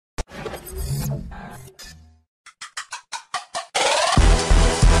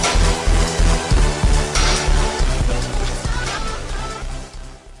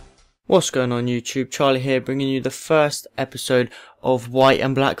What's going on YouTube? Charlie here, bringing you the first episode of White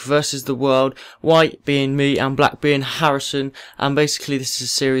and Black versus the World. White being me and Black being Harrison, and basically this is a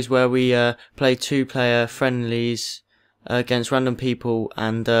series where we play two-player friendlies against random people,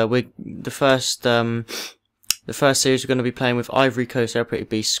 and the first series we're going to be playing with Ivory Coast. They're a pretty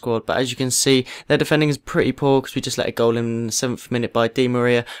beast squad, but as you can see, their defending is pretty poor because we just let a goal in the 7th minute by Di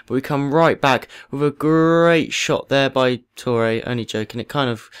Maria, but we come right back with a great shot there by Torre. Only joking, it kind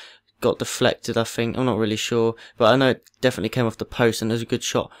of got deflected, I think. I'm not really sure, but I know it definitely came off the post, and there's a good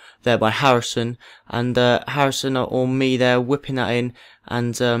shot there by Harrison, and Harrison or me there whipping that in,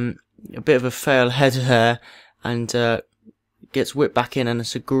 and a bit of a fail header there, and gets whipped back in, and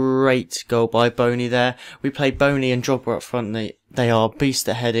it's a great goal by Boney there. We play Boney and Drogba up front. They are beast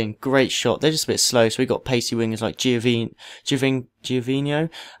at heading. Great shot. They're just a bit slow, so we got pacey wingers like Giovinho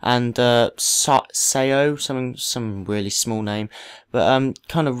and Sao, some really small name, but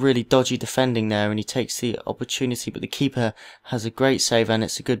kind of really dodgy defending there, and he takes the opportunity, but the keeper has a great save, and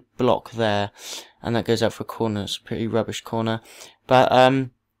it's a good block there, and that goes out for a corner. It's a pretty rubbish corner, but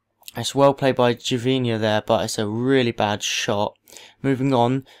it's well played by Giovinho there, but it's a really bad shot. Moving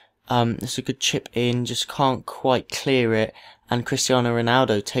on, it's a good chip in, just can't quite clear it, and Cristiano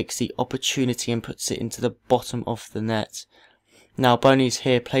Ronaldo takes the opportunity and puts it into the bottom of the net. Now Boney's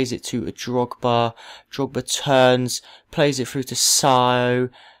here, plays it to Drogba. Drogba turns, plays it through to Sao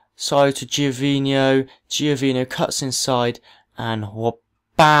to Giovinho. Giovinho cuts inside, and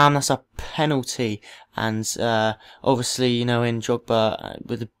bam, that's a penalty. And obviously, you know, in Drogba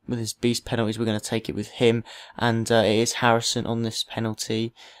with his beast penalties, we're going to take it with him, and it is Harrison on this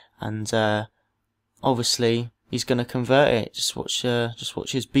penalty, and obviously he's going to convert it. Just watch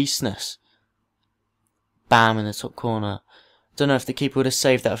his beastness. Bam, in the top corner. Don't know if the keeper would have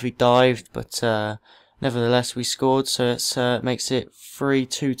saved that if he dived, but nevertheless we scored, so it makes it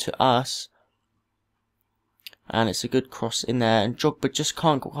 3-2 to us. And it's a good cross in there, and Drogba just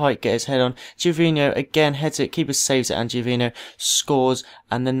can't quite get his head on. Giovinho again heads it, keeper saves it, and Giovinho scores,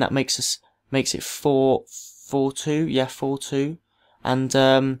 and then that makes it 4-2. Yeah, 4-2. And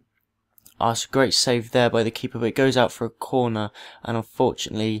it's a great save there by the keeper, but it goes out for a corner, and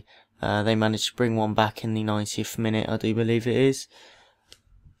unfortunately they managed to bring one back in the 90th minute, I do believe it is.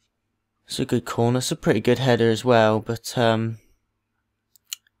 It's a good corner. It's a pretty good header as well, but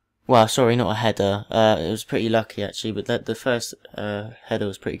well, sorry, not a header. It was pretty lucky actually, but the first header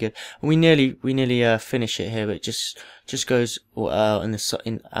was pretty good. And we nearly finish it here, but it just goes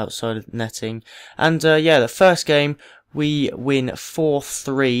outside of netting. And yeah, the first game we win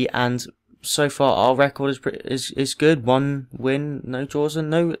 4-3, and so far our record is good. 1 win, no draws,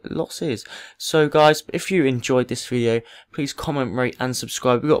 and no losses. So guys, if you enjoyed this video, please comment, rate, and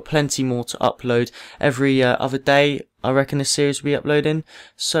subscribe. We've got plenty more to upload every other day. I reckon this series will be uploading.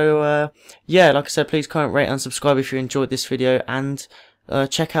 So yeah, like I said, please comment, rate, and subscribe if you enjoyed this video, and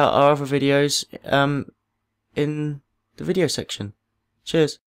check out our other videos in the video section.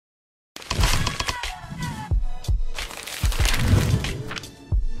 Cheers.